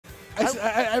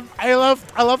I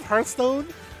love Hearthstone.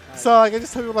 So like I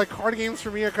just tell you like card games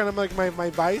for me are kind of like my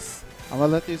vice. I'm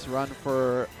gonna let these run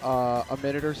for a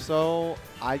minute or so.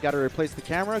 I gotta replace the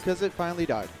camera because it finally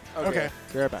died. Okay.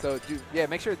 Be right back. So yeah,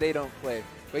 make sure they don't play.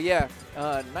 But yeah,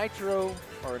 Nitro,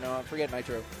 or no, forget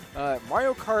Nitro.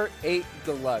 Mario Kart 8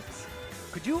 Deluxe.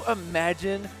 Could you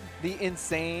imagine the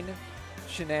insane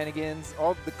shenanigans,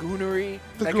 all the goonery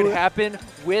that could happen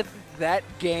with that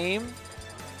game?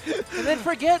 And then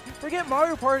forget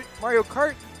Mario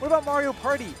Kart. What about Mario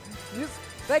Party?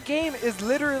 That game is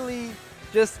literally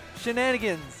just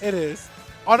shenanigans. It is.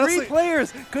 Honestly, 3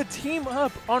 players could team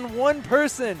up on one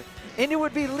person, and it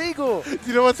would be legal.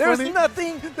 You know what's There's funny?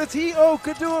 nothing the TO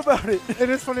could do about it. It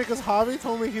is funny because Javi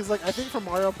told me he's like, I think for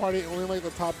Mario Party only like the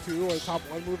top 2 or the top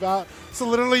 1 move out. So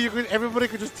literally, everybody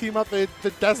could just team up the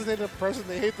designated person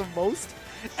they hate the most,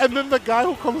 and then the guy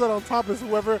who comes out on top is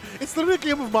whoever. It's literally a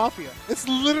game of Mafia. It's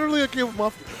literally a game of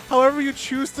Mafia. However, you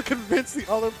choose to convince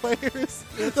the other players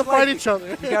to fight each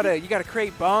other. You gotta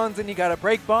create bonds and you gotta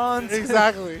break bonds.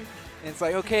 Exactly. And it's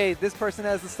like, okay, this person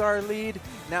has the star lead.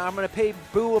 Now I'm going to pay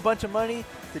Boo a bunch of money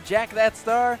to jack that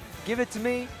star, give it to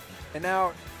me. And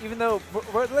now, even though,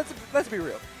 let's be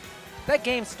real. That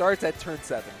game starts at turn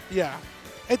 7. Yeah,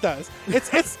 it does.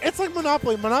 It's like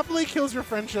Monopoly. Monopoly kills your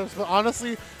friendships, but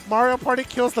honestly, Mario Party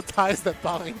kills the ties that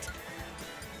bind.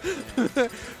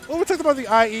 Well, we talked about the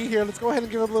IE here. Let's go ahead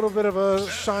and give it a little bit of a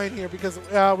shine here because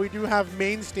we do have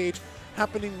main stage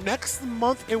happening next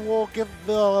month. It will give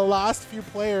the last few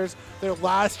players their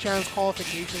last chance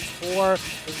qualifications for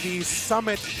the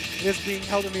summit. It is being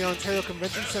held in the Ontario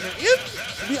Convention Center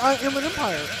in the Inland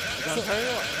Empire.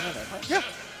 Yeah.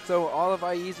 So all of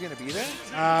IE is going to be there?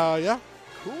 Yeah.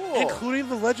 Cool. Including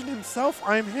the legend himself,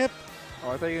 I'm Hip.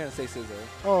 Oh, I thought you were going to say Scissor.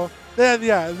 Oh,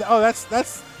 yeah. Oh,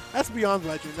 that's beyond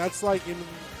legend. That's like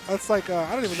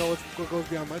I don't even know what goes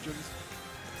beyond legends.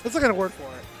 That's not gonna word for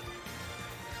it.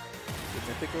 The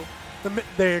mythical?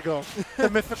 There you go. The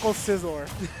mythical Scissor.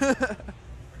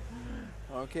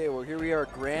 Okay, well here we are,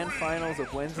 grand finals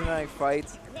of Wednesday night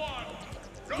fights.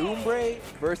 Lumbre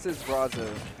versus Razo.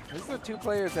 These are 2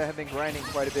 players that have been grinding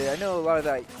quite a bit. I know a lot of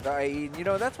the IE, you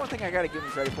know, that's one thing I got to give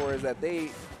them credit for is that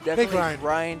they definitely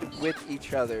grind with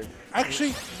each other.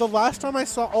 Actually, the last time I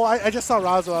saw, I just saw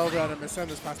Razo over at MSN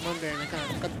this past Monday, and I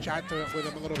kind of got to chat with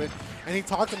him a little bit, and he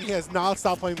talked to me. He has not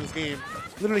stopped playing this game.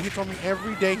 Literally, he told me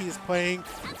every day he's playing.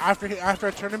 After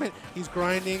a tournament, he's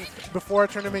grinding. Before a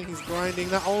tournament, he's grinding.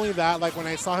 Not only that, like when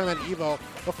I saw him at EVO,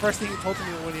 the first thing he told me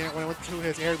when I went to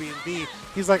his Airbnb,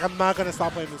 he's like, I'm not going to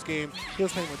stop playing this game. He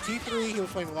was playing with T3, he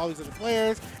was playing with all these other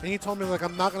players, and he told me, like,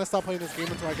 I'm not going to stop playing this game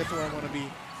until I get to where I want to be.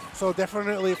 So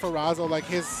definitely for Razo, like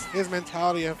his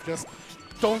mentality of just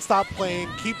don't stop playing,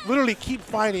 literally keep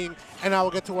fighting, and I will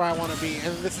get to where I want to be.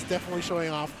 And this is definitely showing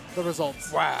off the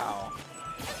results. Wow.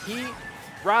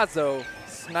 Razo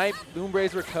sniped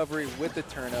Lumbre's recovery with the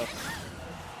turnip,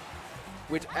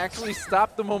 which actually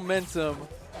stopped the momentum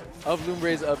of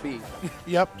Lumbre's up B.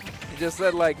 Yep. He just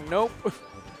said like, nope.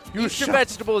 Eat your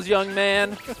vegetables, young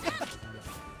man.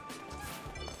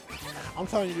 I'm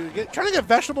telling you, dude, trying to get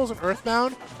vegetables in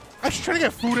Earthbound, actually trying to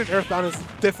get food in Earthbound is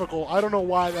difficult. I don't know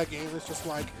why that game is just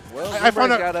like. Well, I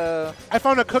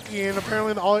found a cookie, and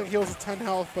apparently all it heals is 10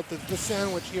 health, but the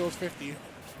sandwich heals 50.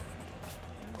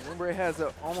 Lumbre has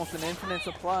almost an infinite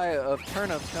supply of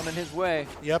turnips coming his way.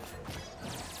 Yep.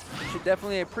 You should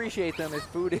definitely appreciate them if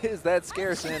food is that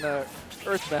scarce in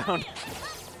Earthbound.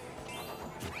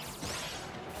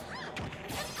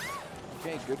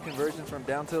 Okay, good conversion from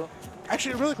down tilt.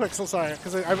 Actually, really quick, so sorry,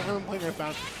 because I've been playing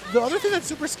Earthbound. The other thing that's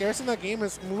super scarce in that game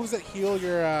is moves that heal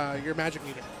your magic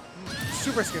meter.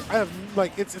 Super scarce. I have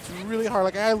it's really hard.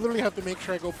 Like I literally have to make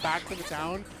sure I go back to the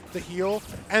town to heal,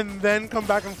 and then come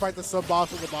back and fight the sub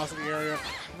boss or the boss of the area.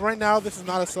 Right now, this is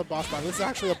not a sub boss battle. This is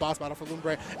actually a boss battle for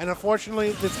Lumbre, and unfortunately,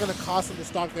 it's going to cost him the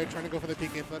stock there trying to go for the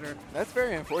PK footer. That's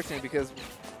very unfortunate because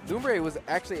Lumbre was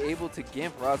actually able to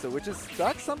gimp Razo, which is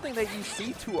not something that you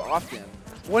see too often.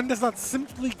 One does not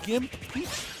simply gimp Peach.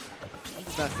 One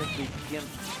does not simply gimp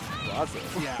Razo.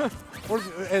 Yeah. Or,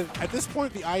 at this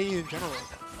point, the IE in general.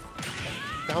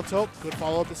 Down tilt, good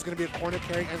follow-up. This is going to be a corner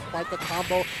carry and quite the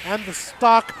combo and the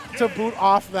stock to boot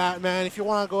off that, man. If you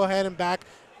want to go ahead and back,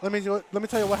 let me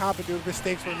tell you what happened, dude.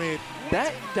 Mistakes were made.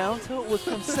 That down tilt was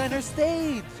from center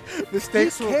stage.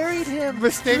 Mistakes carried him.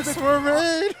 Mistakes were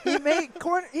made.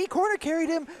 He corner carried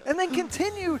him and then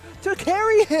continued to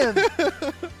carry him.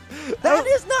 That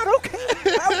is not okay.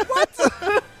 What?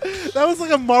 That was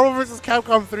like a Marvel vs.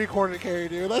 Capcom 3 corner carry,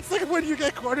 dude. That's like when you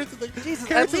get cornered to the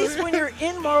Jesus, at least when you're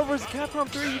in Marvel vs. Capcom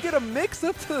 3, you get a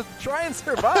mix-up to try and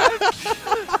survive.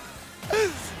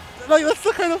 like that's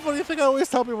the kind of funny thing I always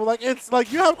tell people. Like it's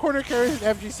like you have corner carries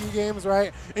in FGC games,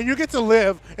 right? And you get to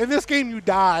live. In this game, you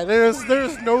die. There's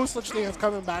no such thing as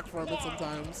coming back from it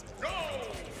sometimes.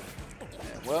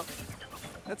 Well,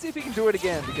 let's see if he can do it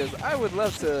again, because I would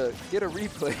love to get a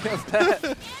replay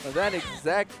of that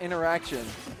exact interaction.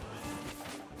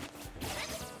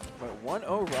 But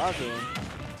 1-0 Razo.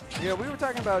 You know, we were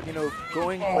talking about, you know,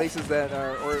 going places that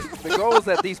are, or the goals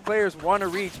that these players want to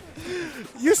reach.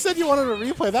 You said you wanted a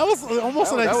replay. That was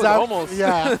almost an exact. That was almost.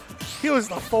 Yeah. He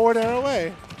was a forward air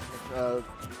away.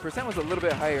 Percent was a little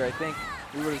bit higher. I think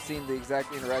we would have seen the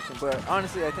exact interaction. But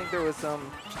honestly, I think there was some,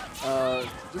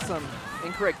 just some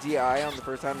incorrect DI on the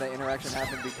first time that interaction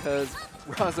happened, because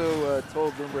Razo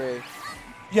told Lumbre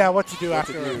what to do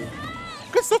after. to do.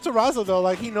 Good stuff to Razo, though.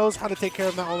 Like, he knows how to take care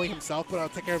of not only himself, but how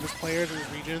to take care of his players and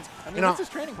his regions. I mean, that's his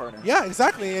training partner. Yeah,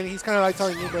 exactly. And he's kind of like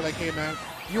telling Lumbre, like, hey, man,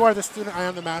 you are the student, I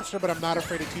am the master, but I'm not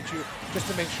afraid to teach you just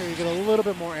to make sure you get a little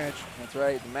bit more edge. That's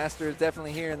right. The master is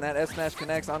definitely here, and that S smash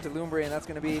connects onto Lumbre, and that's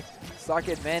going to be stock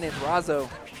advantage Razo.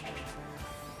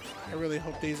 I really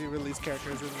hope Daisy release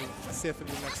characters in the Sith in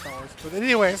the next hours. But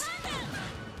anyways.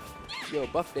 Yo,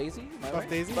 Buff Daisy? Buff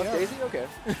Daisy? Buff yeah. Daisy? Okay.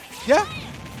 Yeah.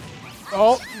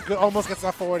 Oh, almost gets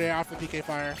that forward air off the PK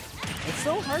Fire. It's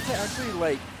so hard to actually,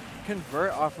 like,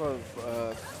 convert off of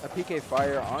a PK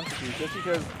Fire onto you, just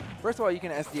because, first of all, you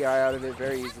can SDI out of it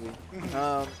very easily.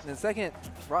 And second,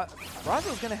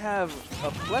 Razo's going to have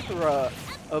a plethora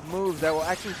of moves that will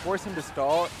actually force him to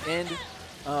stall and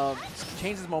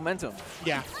change his momentum.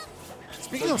 Yeah.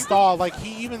 Speaking of stall, like,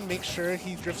 he even makes sure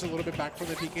he drifts a little bit back from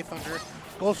the PK Thunder,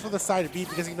 goes for the side B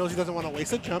because he knows he doesn't want to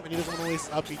waste a jump and he doesn't want to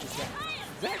waste up B just yet.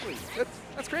 Exactly.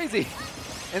 That's crazy.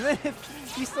 And then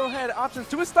he still had options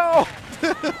to his stall,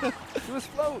 to his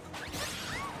float.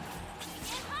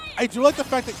 I do like the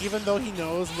fact that even though he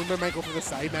knows Lumbre might go for the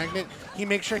side magnet, he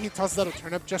makes sure he tosses out a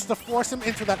turnip just to force him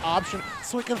into that option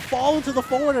so he can fall into the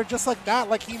forwarder just like that.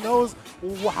 Like, he knows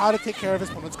how to take care of his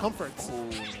opponent's comforts. Ooh,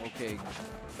 okay.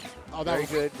 Oh, that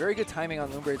Very good timing on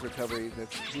Lumbre's recovery.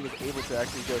 That he was able to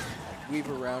actually just weave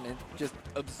around and just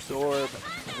absorb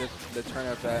the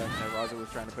turnip that Razo was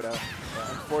trying to put out.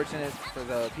 Unfortunate for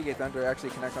the PK Thunder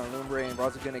actually connect on Lumbre, and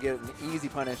Razo's going to get an easy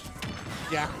punish.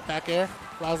 Yeah, back air.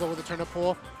 Razo with the turnip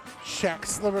pull.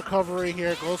 Checks the recovery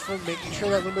here. Goes for making sure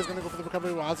that Lumbre's going to go for the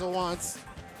recovery Razo wants.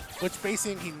 Which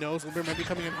spacing he knows Lumbre might be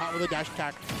coming in hot with a dash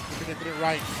attack. He predicted it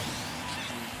right.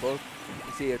 Both,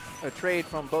 you see a trade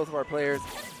from both of our players.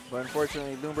 But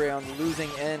unfortunately, Lumbre on the losing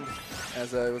end,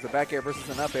 as it was a back air versus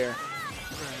an up air.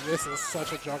 Man, this is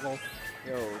such a juggle.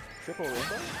 Yo, triple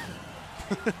rainbow?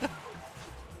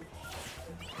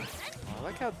 I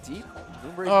like how deep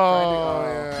Lumbre's trying to go.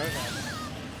 Yeah.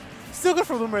 Still good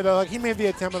for Lumbre, though. Like, he made the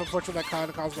attempt, but unfortunately that kind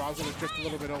of caused Razo to drift a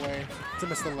little bit away to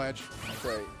miss the ledge. That's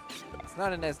right. It's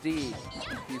not an SD.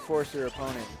 You force your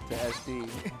opponent to SD.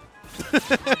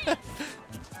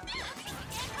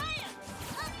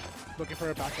 Looking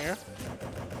for a back air.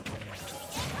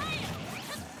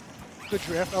 Good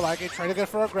drift. I like it. Trying to get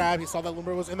for a grab. He saw that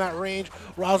Lumbre was in that range.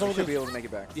 Razo should be able to make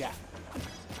it back. Yeah.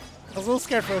 I was a little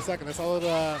scared for a second. I saw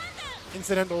the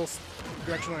incidental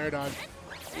directional air dodge.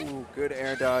 Ooh, good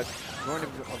air dodge. Going to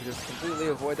just completely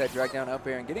avoid that drag down up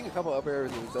air and getting a couple up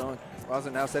airs of his own.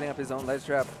 Razo now setting up his own ledge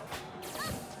trap.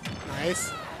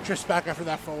 Nice. Drifts back after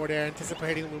that forward air,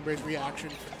 anticipating Lumbre's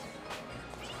reaction.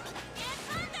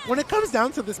 When it comes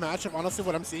down to this matchup, honestly,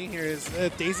 what I'm seeing here is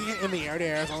Daisy in the air to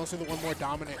air is honestly the one more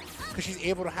dominant because she's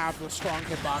able to have those strong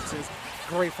hitboxes,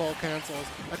 great full cancels,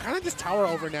 that kind of just tower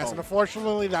over ness. And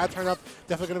unfortunately, that turned up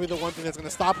definitely going to be the one thing that's going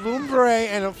to stop Lumbre,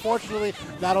 and unfortunately,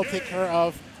 that'll take care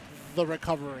of the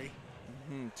recovery.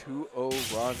 2-0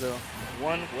 Razo.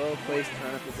 One well-placed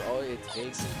turnip is all it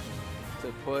takes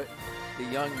to put the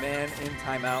young man in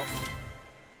timeout.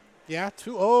 Yeah,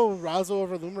 2-0 Razo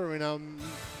over Lumbre right now.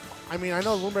 I mean, I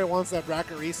know Lumbre wants that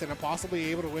bracket reset and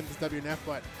possibly able to win this WNF,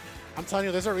 but I'm telling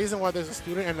you, there's a reason why there's a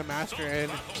student and a master.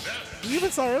 And you even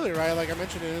saw earlier, right? Like I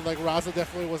mentioned it, like Razo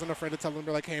definitely wasn't afraid to tell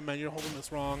Lumbre, like, hey, man, you're holding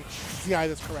this wrong. DI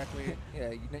this correctly.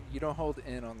 Yeah, you don't hold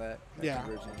in on that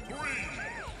conversion.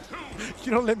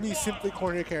 You don't let me simply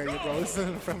corner carry you, bro. This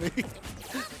isn't friendly.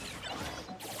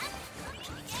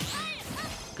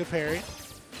 Good parry.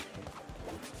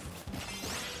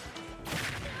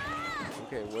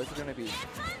 Okay, what's it going to be?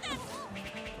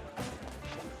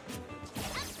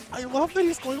 I love that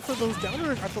he's going for those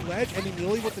downers at the ledge and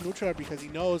immediately with the neutral because he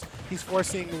knows he's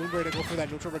forcing Lumbre to go for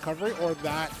that neutral recovery or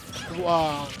that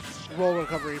roll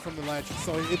recovery from the ledge.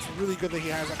 So it's really good that he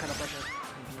has that kind of pressure.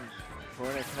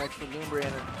 Forward air connects for Lumbre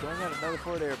and going out another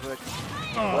forward air, but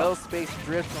well-spaced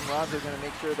drift from Razo going to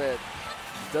make sure that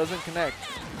doesn't connect.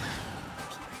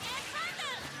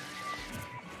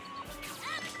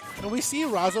 And we see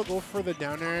Razo go for the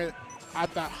down air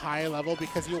at that high level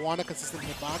because you want a consistent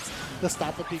hitbox to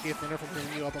stop the PK thinner from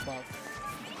hitting you up above.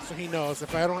 So he knows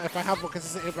if I have a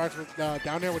consistent hitbox with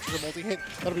down air, which is a multi-hit,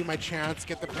 that'll be my chance.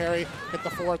 Get the parry, get the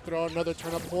forward throw, another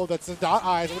turn up pull. That's the dot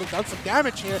eyes. Would have done some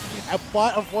damage here,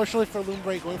 but unfortunately for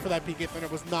Lumbre, going for that PK thinner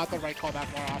was not the right call that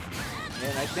far off.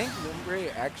 And I think Lumbre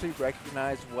actually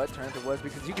recognized what turn it was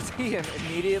because you can see him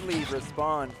immediately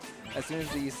respond as soon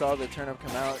as he saw the turnip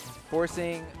come out,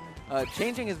 forcing,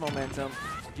 changing his momentum,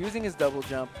 using his double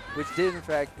jump, which did in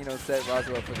fact, set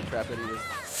Razo up for the trap that he was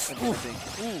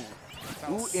introducing.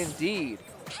 Ooh, indeed.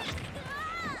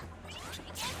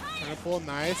 Turnip pull,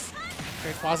 nice.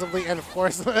 Okay, possibly, and of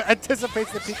course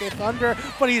anticipates the PK Thunder,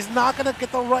 but he's not gonna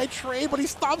get the right trade, but he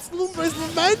stops Lumbre's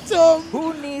momentum.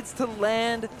 Who needs to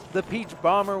land the Peach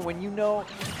Bomber when you know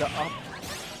the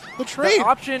trade? The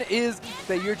option is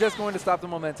that you're just going to stop the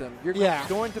momentum. You're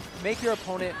going to make your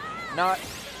opponent not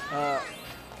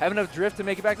have enough drift to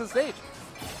make it back to the stage.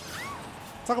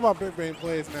 Talk about big brain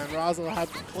plays, man. Razo had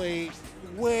to play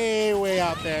way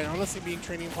out there. And honestly, being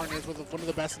training partners with one of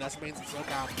the best ness mains in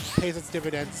SoCal pays its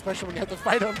dividends, especially when you have to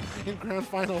fight him in grand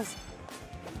finals.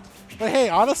 But hey,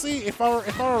 honestly, if I were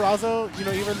Razo,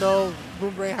 even though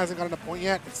Lumbre hasn't gotten a point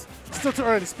yet, it's still too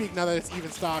early to speak now that it's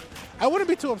even stock. I wouldn't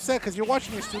be too upset because you're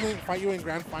watching your student fight you in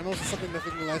grand finals. It's something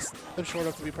nothing less than short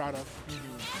of to be proud of.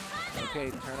 Okay,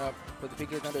 turn up for the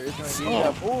PK Thunder is going to be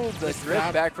up. Oh, the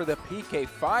drift back for the PK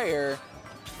Fire.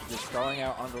 Just stalling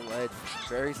out on the ledge.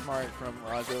 Very smart from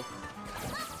Razo.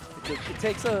 It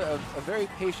takes a very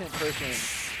patient person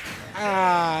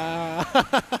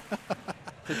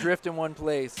to drift in one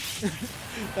place.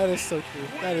 That is so true.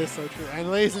 That is so true.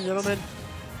 And ladies and gentlemen,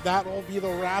 that will be the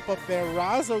wrap up there.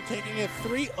 Razo taking it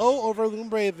 3-0 over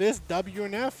Lumbre this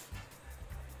WNF.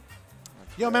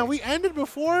 Yo, man, we ended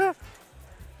before.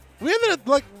 We ended at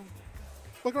like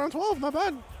around 12. Not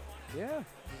bad. Yeah.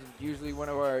 Usually one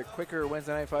of our quicker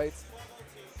Wednesday night fights.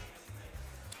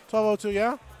 12:02,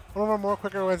 yeah? One of our more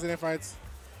quicker Wednesday night fights.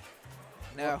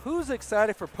 Now, who's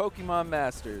excited for Pokemon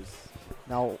Masters?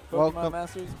 Now, Pokemon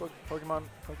Masters? Pokemon?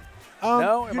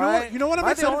 No, you know what I'm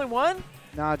excited? Am I the only one?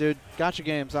 Nah, dude. Gotcha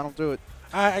games. I don't do it.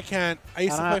 I can't. I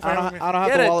used to play Fire Emblem. I don't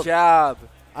have Get a job.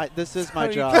 This is my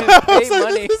job. Pay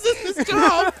money. This is his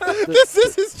job. This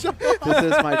is his job. This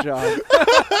is my job.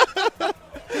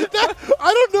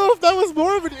 I don't know if that was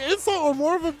more of an insult or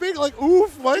more of a big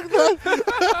oof like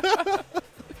that.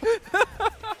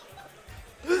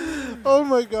 Oh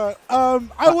my god.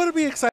 I wouldn't be excited.